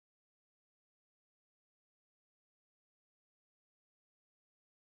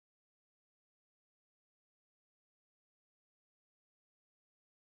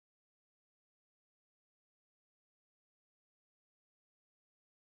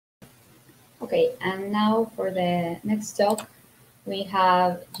Okay, and now for the next talk, we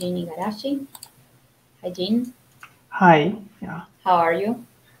have Jean Igarashi. Hi, Jean. Hi. Yeah. How are you?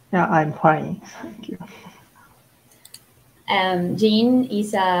 Yeah, I'm fine. Thank you. Jean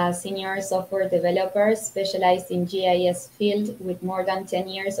is a senior software developer specialized in GIS field with more than 10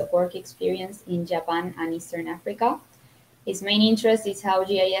 years of work experience in Japan and Eastern Africa. His main interest is how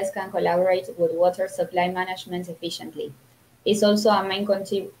GIS can collaborate with water supply management efficiently. He's also a main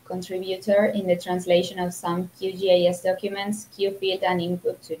contributor in the translation of some QGIS documents, QField and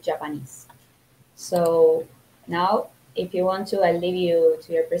input to Japanese. So now, if you want to, I'll leave you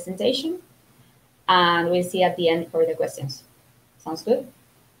to your presentation, and we'll see at the end for the questions. Sounds good?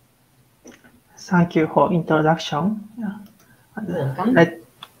 Thank you for introduction. Yeah. Welcome.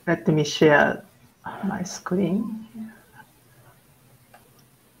 Let me share my screen.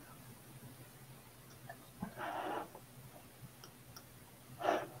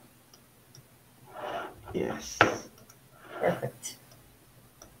 Yes. Perfect.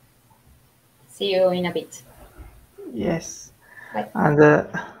 See you in a bit. Yes. Bye. And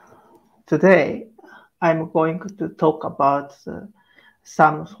today, I'm going to talk about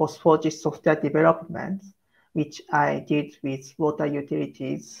some FOSS4G software development, which I did with water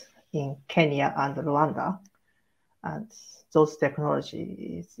utilities in Kenya and Rwanda. And those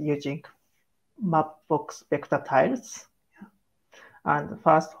technologies using Mapbox vector tiles. And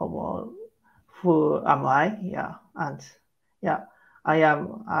first of all, who am I? Yeah, and yeah, I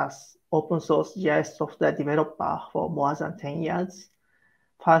am as open source GIS software developer for more than 10 years.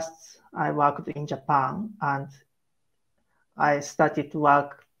 First, I worked in Japan, and I started to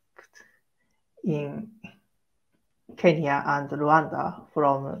work in Kenya and Rwanda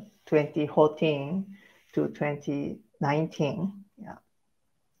from 2014 to 2019.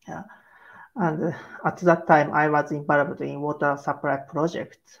 Yeah. And at that time, I was involved in water supply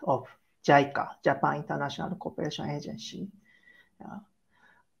project of JICA, Japan International Cooperation Agency.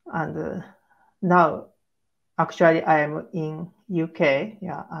 And now, actually, I am in UK,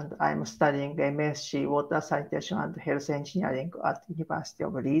 and I'm studying MSc Water Sanitation and Health Engineering at University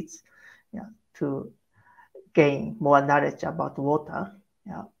of Leeds, to gain more knowledge about water.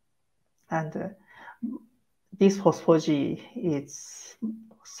 And this FOSS4G is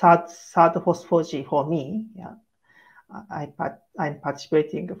third FOSS4G for me. I'm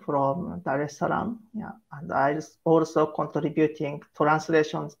participating from Dar es Salaam, and I also contributing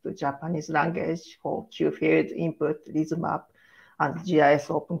translations to Japanese language for QField input, RISMAP, and GIS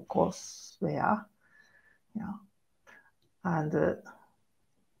open courseware. And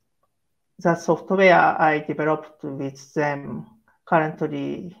the software I developed with them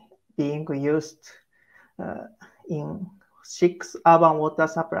currently being used in 6 urban water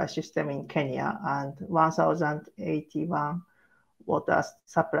supply systems in Kenya and 1,081 water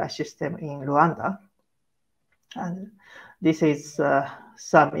supply system in Rwanda. And this is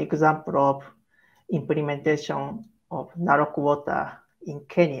some example of implementation of NAROC water in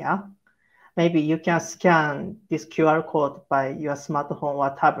Kenya. Maybe you can scan this QR code by your smartphone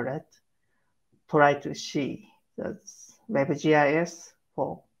or tablet. Try to see the WebGIS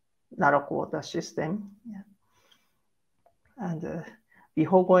for NAROC water system. And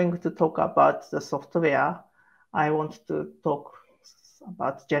before going to talk about the software, I want to talk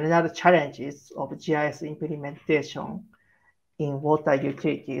about general challenges of GIS implementation in water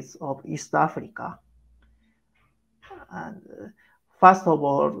utilities of East Africa. And first of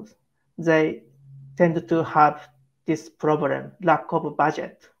all, they tend to have this problem, lack of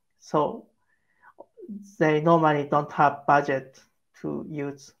budget. So they normally don't have budget to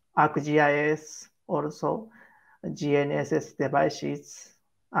use ArcGIS, also GNSS devices,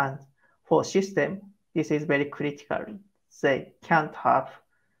 and for system, this is very critical. They can't have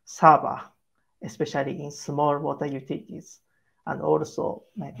server, especially in small water utilities, and also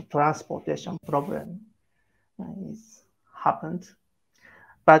maybe transportation problem is happened.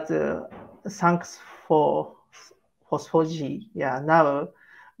 But thanks for FOSS4G, now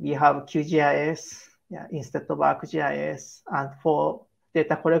we have QGIS instead of ArcGIS, and for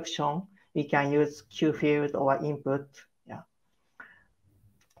data collection, we can use QField or input.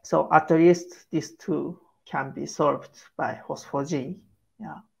 So at least these two can be solved by FOSS4G.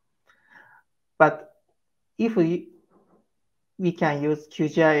 But if we can use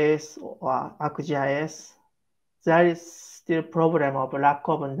QGIS or ArcGIS, there is still problem of lack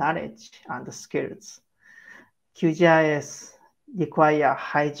of knowledge and skills. QGIS require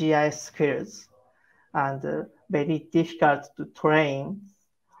high GIS skills and very difficult to train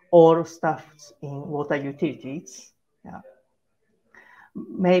all staff in water utilities.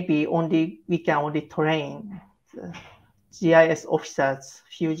 Maybe we can only train GIS officers,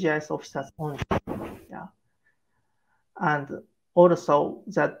 few GIS officers only. Yeah. And also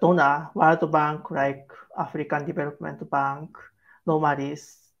the donor, World Bank, like African Development Bank, normally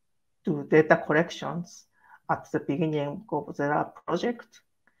do data collections at the beginning of their project.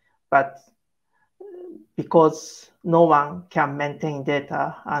 But because no one can maintain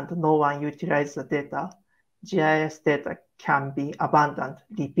data and no one utilizes the data, GIS data can be abandoned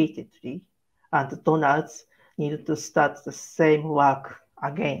repeatedly, and donors need to start the same work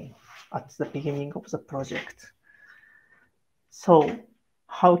again at the beginning of the project. So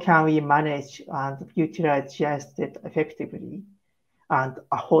how can we manage and utilize GIS data effectively and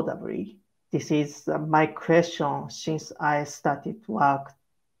affordably? This is my question since I started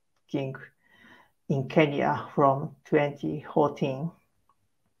working in Kenya from 2014.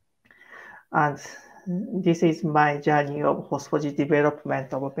 And this is my journey of FOSS4G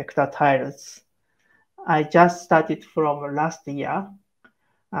development of vector tiles. I just started from last year,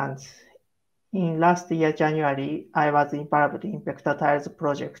 and in last year, January, I was involved in vector tiles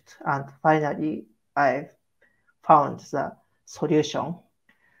project, and finally, I found the solution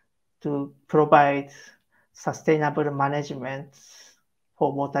to provide sustainable management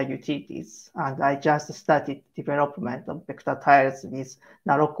for water utilities. And I just started development of vector tiles with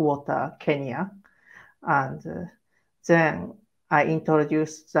Narok Water, Kenya. And then I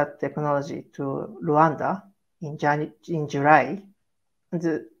introduced that technology to Rwanda in July.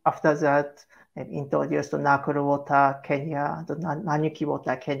 And after that, I introduced Nakuru Water, Kenya, the Nanyuki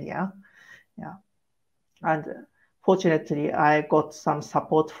Water, Kenya. Yeah. And fortunately, I got some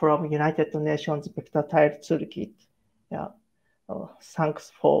support from United Nations Vector Tile Toolkit. Yeah.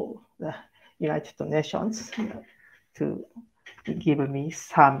 Thanks for the United Nations to give me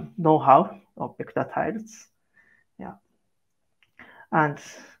some know-how of vector tiles. Yeah. And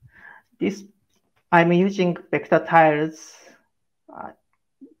this, I'm using vector tiles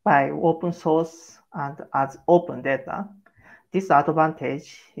by open source and as open data. This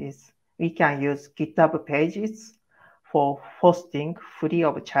advantage is we can use GitHub pages for hosting free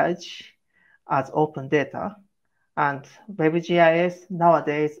of charge as open data. And WebGIS,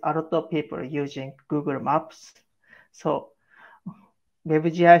 nowadays, a lot of people are using Google Maps. So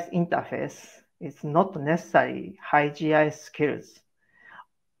WebGIS interface is not necessarily high GIS skills.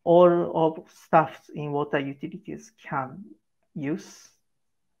 All of staff in water utilities can use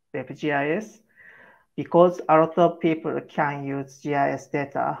WebGIS because a lot of people can use GIS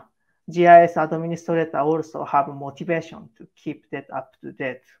data. GIS administrators also have motivation to keep that up to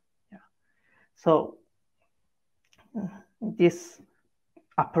date. Yeah. So this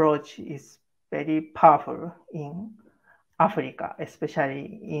approach is very powerful in Africa,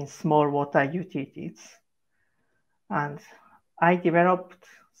 especially in small water utilities. And I developed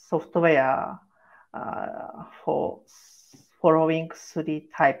software for following three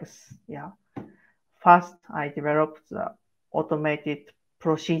types. Yeah. First, I developed the automated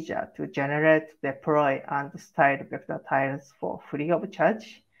procedure to generate, deploy, and style vector tiles for free of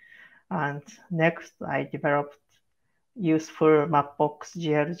charge. And next, I developed useful Mapbox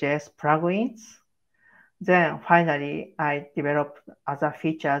GLJS plugins. Then finally, I developed other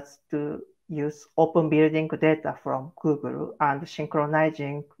features to use open building data from Google and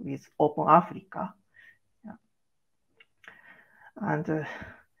synchronizing with Open Africa. Yeah. And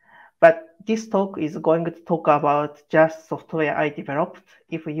but this talk is going to talk about just software I developed.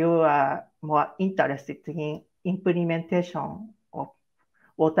 If you are more interested in implementation of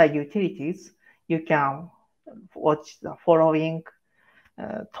water utilities, you can watch the following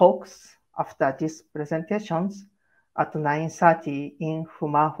talks after these presentations at 9:30 in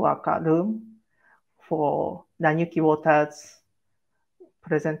Fumafuaka room for Nanyuki Water's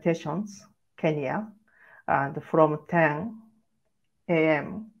presentations, Kenya, and from 10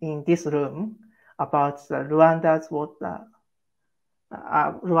 a.m. in this room about the Rwanda's water,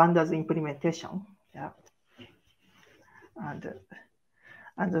 Rwanda's implementation. Yeah.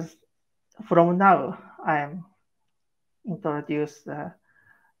 And from now, I'm introduce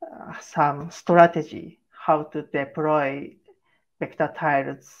some strategy how to deploy vector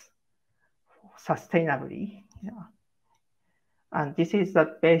tiles sustainably. Yeah. And this is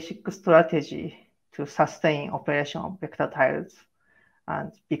the basic strategy to sustain operation of vector tiles.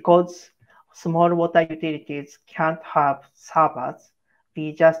 And because small water utilities can't have servers,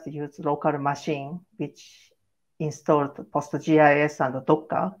 we just use local machine, which installed PostGIS and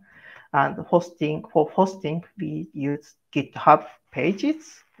Docker. And for hosting, we use GitHub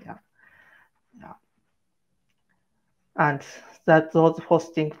pages. Yeah. Yeah. And those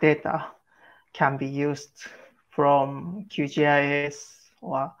hosting data can be used from QGIS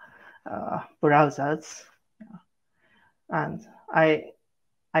or browsers. Yeah. And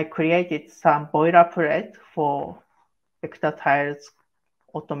I created some boilerplate for vector tiles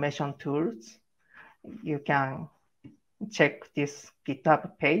automation tools. You can check this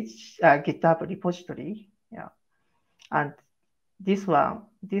GitHub page, GitHub repository. Yeah. And this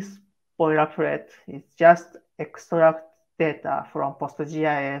boilerplate is just extract data from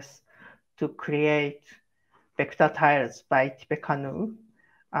PostGIS to create vector tiles by Tipecanoo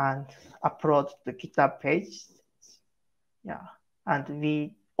and upload the GitHub page. Yeah. And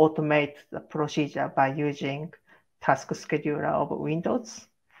we automate the procedure by using task scheduler of Windows.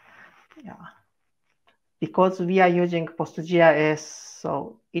 Yeah. Because we are using PostGIS,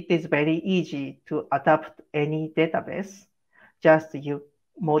 so it is very easy to adapt any database. Just you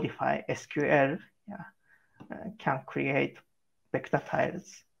modify SQL, yeah, can create vector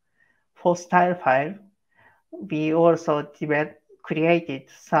tiles. For style file, we also created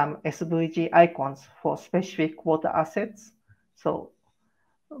some SVG icons for specific water assets. So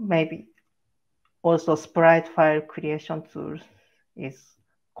maybe also sprite file creation tool is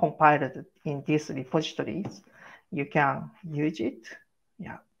compiled in these repositories. You can use it.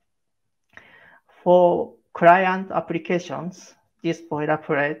 Yeah. For client applications, this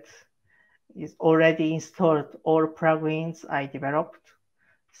boilerplate is already installed all plugins I developed.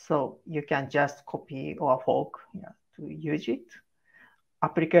 So you can just copy or fork, yeah, to use it.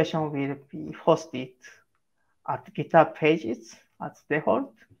 Application will be hosted at GitHub pages as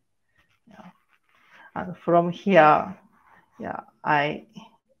default. Yeah. And from here, yeah, I'm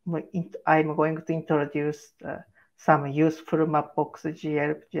going to introduce some useful Mapbox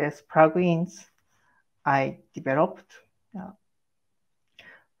GLJS plugins I developed.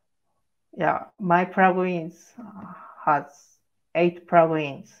 Yeah, my plugins has 8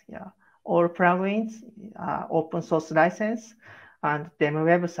 plugins. Yeah, all plugins are open source license, and demo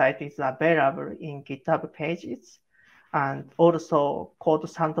website is available in GitHub pages, and also code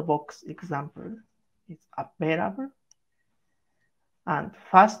sandbox example is available. And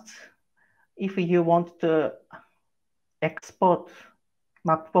first, if you want to export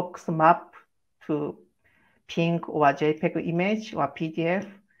Mapbox map to PNG or JPEG image or PDF,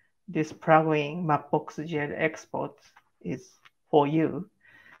 this plugin Mapbox GL export is for you.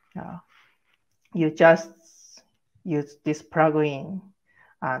 You just use this plugin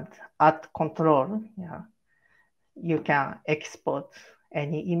and add control. Yeah. You can export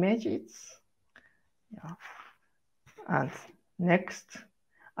any images. Yeah. And next,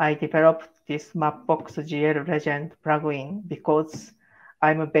 I developed this Mapbox GL Legend plugin because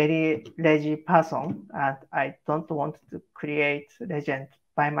I'm a very lazy person and I don't want to create legend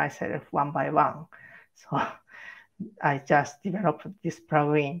by myself one by one. So I just developed this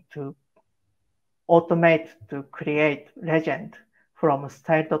plugin to automate to create legend from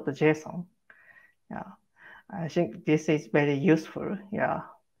style.json. Yeah, I think this is very useful. Yeah,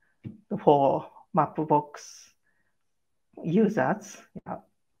 for Mapbox users. Yeah,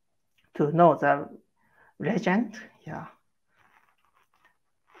 to know the legend. Yeah.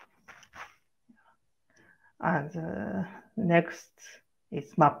 And next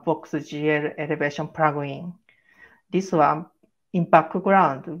is Mapbox GL elevation plugin. This one, in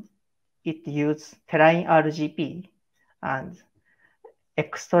background, it uses terrain RGB and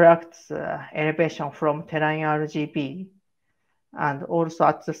extracts elevation from terrain RGB, and also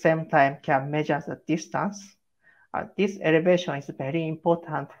at the same time can measure the distance. This elevation is very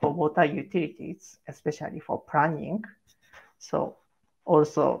important for water utilities, especially for planning. So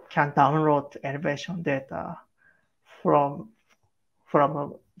also can download elevation data from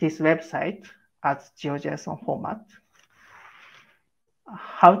this website as GeoJSON format.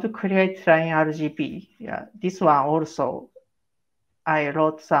 How to create terrain RGB? Yeah, this one also I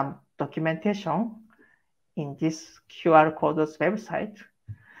wrote some documentation in this QR code's website.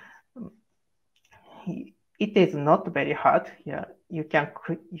 It is not very hard. Yeah, you can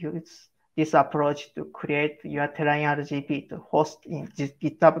use this approach to create your terrain RGB to host in these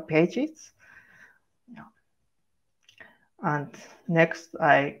GitHub pages. Yeah. And next,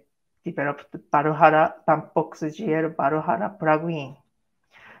 I developed Valhalla Mapbox GL Valhalla plugin.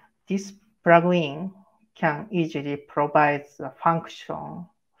 This plugin can easily provide the function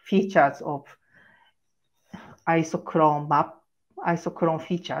features of isochrone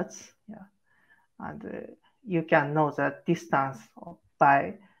features. Yeah. And you can know the distance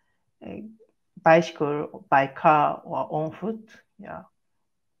by bicycle, by car, or on foot. Yeah.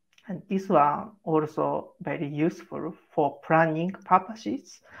 And this one also very useful for planning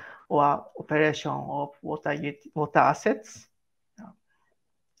purposes or operation of water assets. Yeah.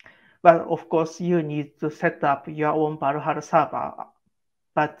 But of course, you need to set up your own Valhalla server.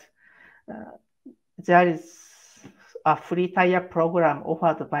 But there is a free tie-up program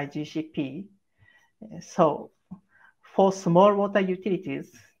offered by GCP. So for small water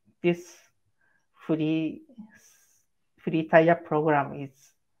utilities, this free tie-up program is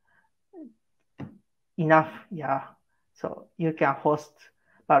enough. Yeah. So you can host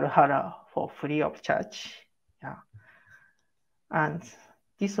Valhalla for free of charge. Yeah. And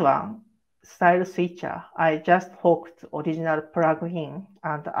this one, style switcher, I just hooked original plugin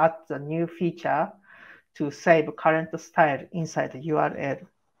and add the new feature to save current style inside the URL.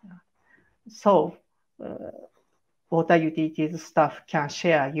 So water utilities staff can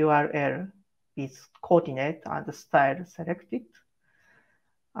share URL with coordinate and style selected.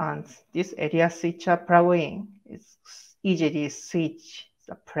 And this area switcher plugin is easily switch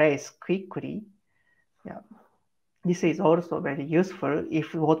the place quickly. Yeah. This is also very useful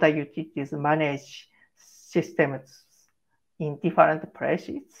if water utilities manage systems in different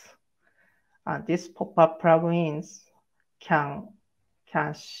places. And these pop-up plugins can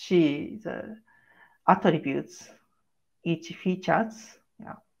see the attributes, each features.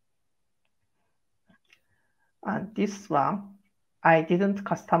 Yeah. And this one, I didn't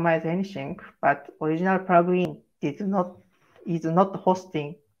customize anything, but original plugin is not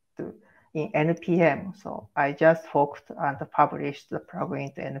hosting in NPM. So I just forked and published the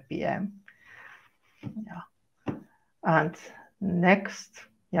plugin to NPM. Yeah. And next,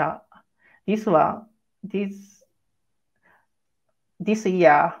 yeah, this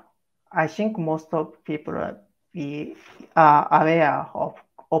year, I think most of people are aware of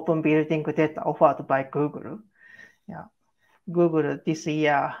open building data offered by Google. Yeah. Google this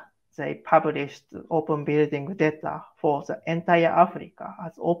year, they published open building data for the entire Africa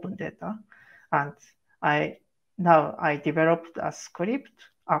as open data. And I developed a script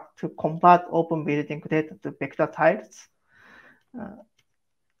to convert open building data to vector tiles.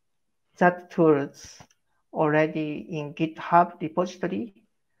 That tool's already in GitHub repository.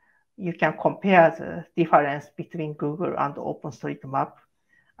 You can compare the difference between Google and OpenStreetMap.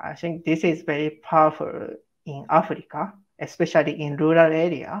 I think this is very powerful in Africa, especially in rural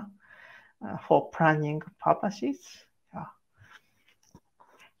area for planning purposes. Yeah.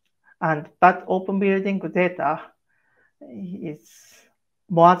 But open building data is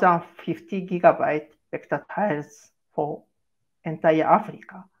more than 50 gigabyte vector tiles for entire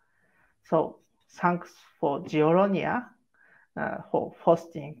Africa. So thanks for Geolonia for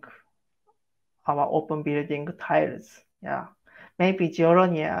hosting our open building tiles. Yeah, maybe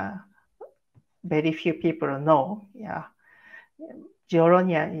Geolonia, very few people know. Yeah,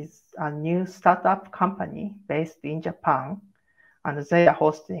 Geolonia is a new startup company based in Japan, and they are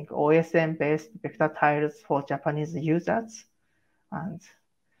hosting OSM-based vector tiles for Japanese users, and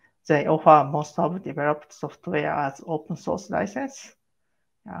they offer most of developed software as open source license.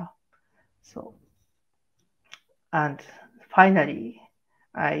 Yeah, so and finally,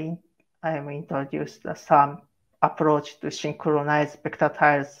 I am introduced some approach to synchronize vector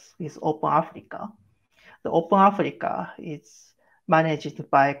tiles with Open Africa. The Open Africa is managed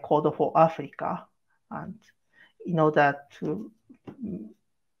by Code for Africa, and in order to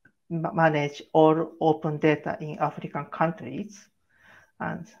manage all open data in African countries,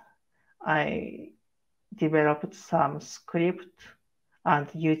 and I developed some script and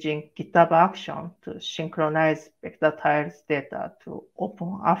using GitHub Action to synchronize vector tiles data to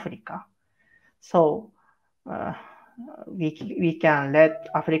Open Africa. So we can let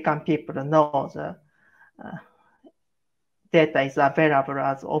African people know the data is available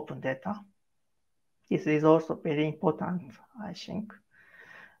as open data. This is also very important, I think.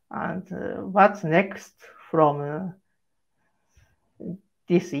 And what's next from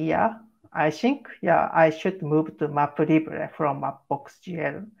this year? I think, yeah, I should move to MapLibre from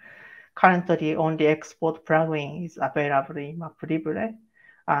Mapbox.gl. Currently, only export plugin is available in MapLibre,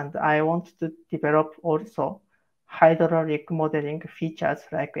 and I want to develop also hydraulic modeling features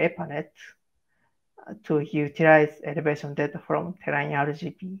like EPANET to utilize elevation data from terrain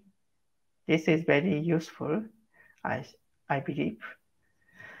RGB. This is very useful, I believe.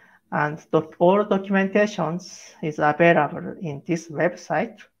 And all documentations is available in this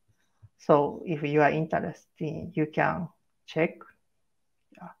website. So if you are interested, you can check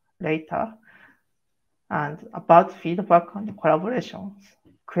later. And about feedback and collaborations,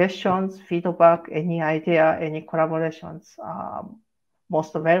 questions, feedback, any idea, any collaborations are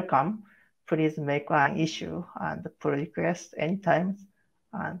most welcome. Please make an issue and pull request anytime.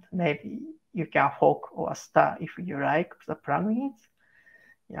 And maybe you can fork or star if you like the plugins.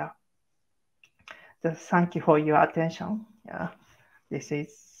 Yeah. Just thank you for your attention. Yeah. This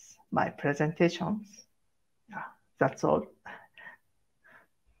is my presentations. Yeah, that's all.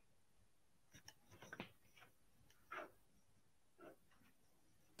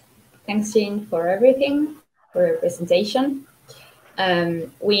 Thanks, Jean, for everything, for your presentation.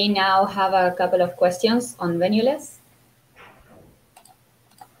 We now have a couple of questions on Venuless.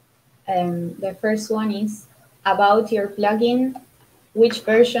 The first one is about your plugin. Which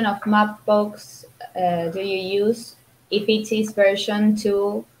version of Mapbox do you use? If it is version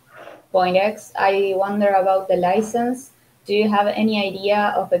 2.x, I wonder about the license. Do you have any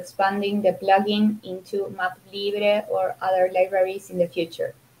idea of expanding the plugin into MapLibre or other libraries in the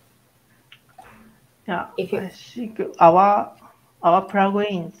future? Yeah, I think our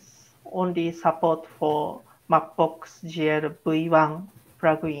plugins only support for Mapbox GL V1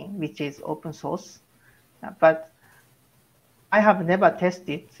 plugin, which is open source. But I have never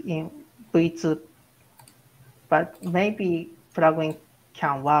tested in V2, but maybe plugin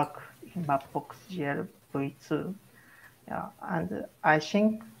can work in Mapbox GL V2. Yeah, and I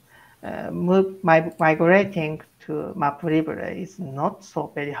think migrating to MapLibre is not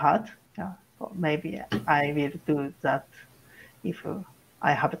so very hard. Yeah, so maybe I will do that if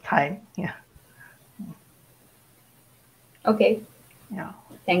I have time. Yeah. Okay. Yeah.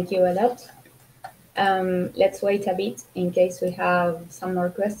 Thank you a lot. Let's wait a bit in case we have some more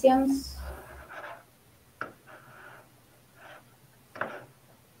questions.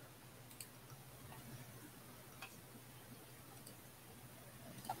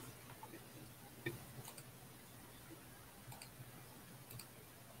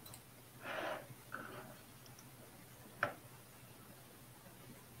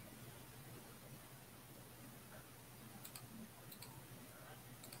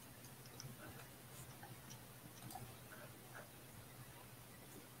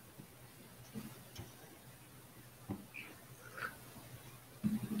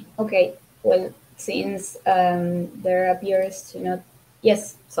 Okay, well, since there appears to not...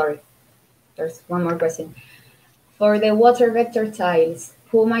 Yes, sorry. There's one more question. For the water vector tiles,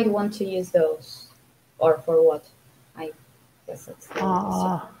 who might want to use those? Or for what? I guess that's the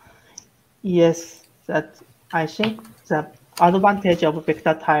question. Yes, that I think the advantage of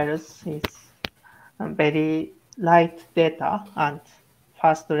vector tiles is very light data and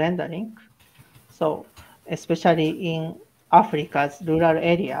fast rendering. So especially in Africa's rural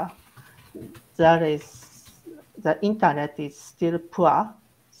area, the internet is still poor.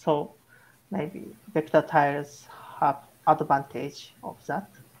 So maybe vector tiles have advantage of that.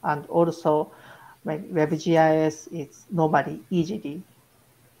 And also maybe WebGIS is normally easily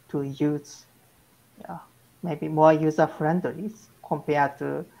to use. Yeah, maybe more user friendly compared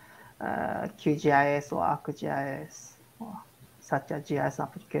to QGIS or ArcGIS or such as GIS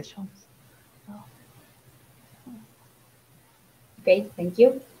applications. Okay, thank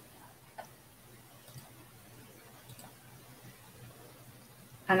you.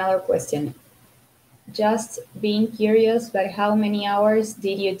 Another question. Just being curious, but how many hours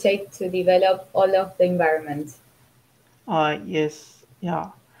did you take to develop all of the environment? Yes, yeah,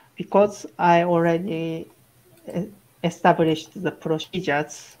 because I already established the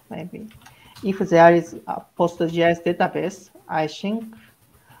procedures, maybe. If there is a PostGIS database, I think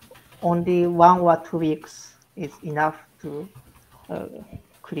only 1 or 2 weeks is enough to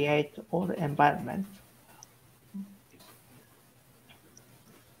create all the environment.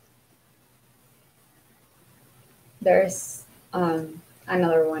 There's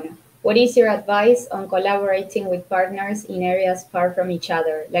another one. What is your advice on collaborating with partners in areas far from each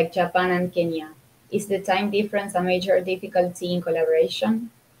other, like Japan and Kenya? Is the time difference a major difficulty in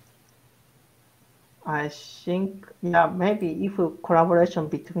collaboration? I think, yeah, maybe if collaboration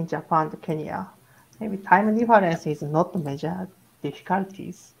between Japan and Kenya, maybe time difference is not major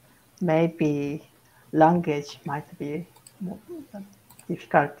difficulties. Maybe language might be more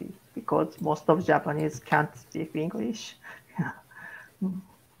difficulty because most of Japanese can't speak English.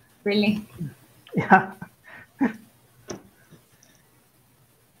 Really? Yeah.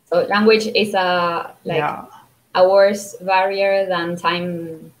 So language is a Yeah. a worse barrier than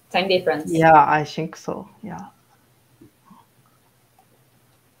time difference. Yeah, I think so. Yeah.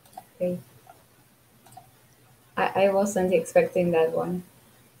 Okay. I wasn't expecting that one,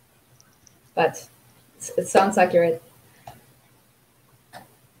 but it sounds accurate.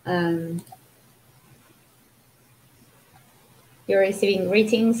 You're receiving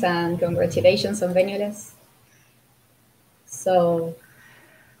greetings and congratulations on Venuless. So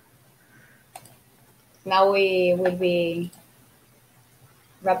now we will be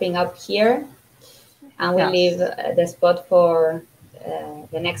wrapping up here, and we'll leave the spot for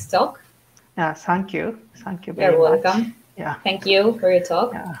the next talk. Yeah, thank you. Thank you very You're much. welcome. Yeah. Thank you for your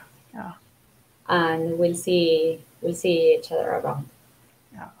talk. Yeah. Yeah. And we'll see each other around.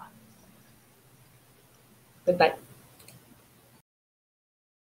 Yeah. Goodbye.